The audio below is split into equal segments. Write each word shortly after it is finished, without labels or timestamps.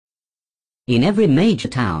In every major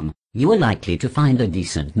town, you are likely to find a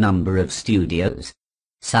decent number of studios.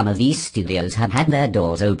 Some of these studios have had their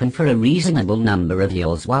doors open for a reasonable number of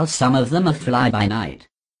years, while some of them are fly-by-night.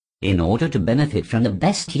 In order to benefit from the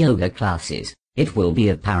best yoga classes, it will be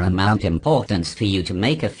of paramount importance for you to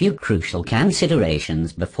make a few crucial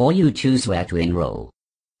considerations before you choose where to enroll.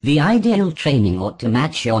 The ideal training ought to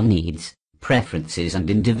match your needs, preferences and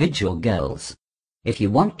individual goals. If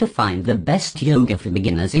you want to find the best yoga for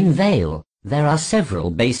beginners in Vail, there are several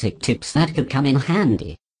basic tips that could come in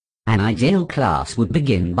handy. An ideal class would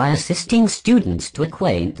begin by assisting students to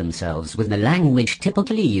acquaint themselves with the language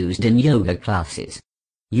typically used in yoga classes.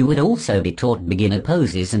 You would also be taught beginner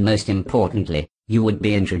poses, and most importantly, you would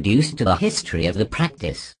be introduced to the history of the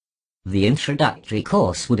practice. The introductory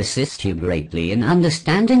course would assist you greatly in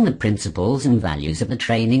understanding the principles and values of the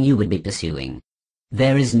training you would be pursuing.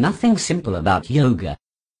 There is nothing simple about yoga.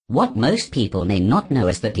 What most people may not know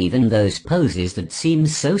is that even those poses that seem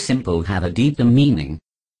so simple have a deeper meaning.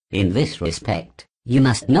 In this respect, you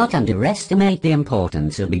must not underestimate the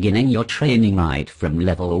importance of beginning your training right from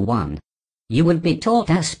level 1. You would be taught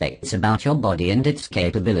aspects about your body and its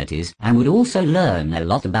capabilities, and would also learn a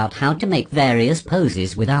lot about how to make various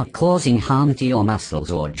poses without causing harm to your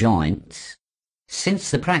muscles or joints.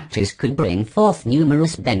 Since the practice could bring forth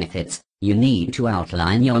numerous benefits, you need to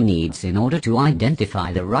outline your needs in order to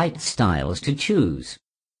identify the right styles to choose.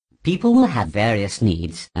 People will have various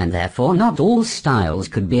needs, and therefore not all styles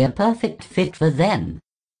could be a perfect fit for them.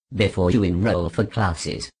 Before you enroll for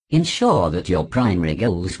classes, ensure that your primary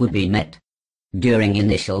goals would be met. During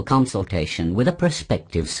initial consultation with a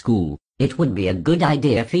prospective school, it would be a good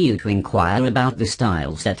idea for you to inquire about the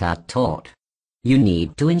styles that are taught. You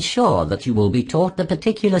need to ensure that you will be taught the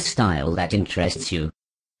particular style that interests you.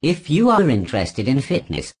 If you are interested in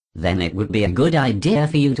fitness, then it would be a good idea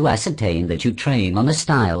for you to ascertain that you train on a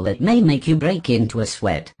style that may make you break into a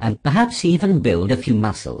sweat and perhaps even build a few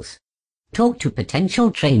muscles. Talk to potential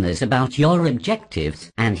trainers about your objectives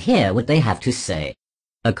and hear what they have to say.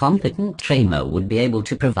 A competent trainer would be able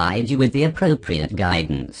to provide you with the appropriate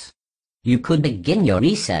guidance. You could begin your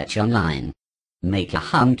research online. Make a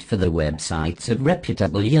hunt for the websites of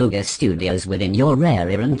reputable yoga studios within your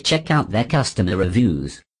area and check out their customer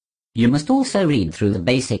reviews. You must also read through the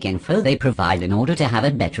basic info they provide in order to have a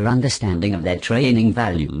better understanding of their training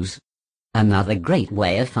values. Another great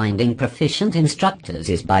way of finding proficient instructors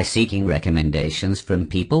is by seeking recommendations from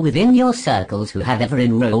people within your circles who have ever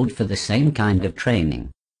enrolled for the same kind of training.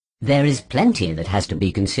 There is plenty that has to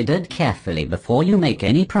be considered carefully before you make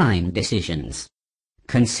any prime decisions.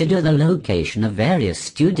 Consider the location of various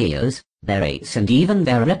studios, their rates and even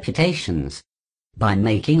their reputations. By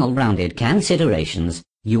making all-rounded considerations,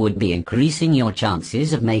 you would be increasing your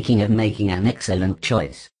chances of making an excellent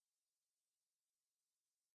choice.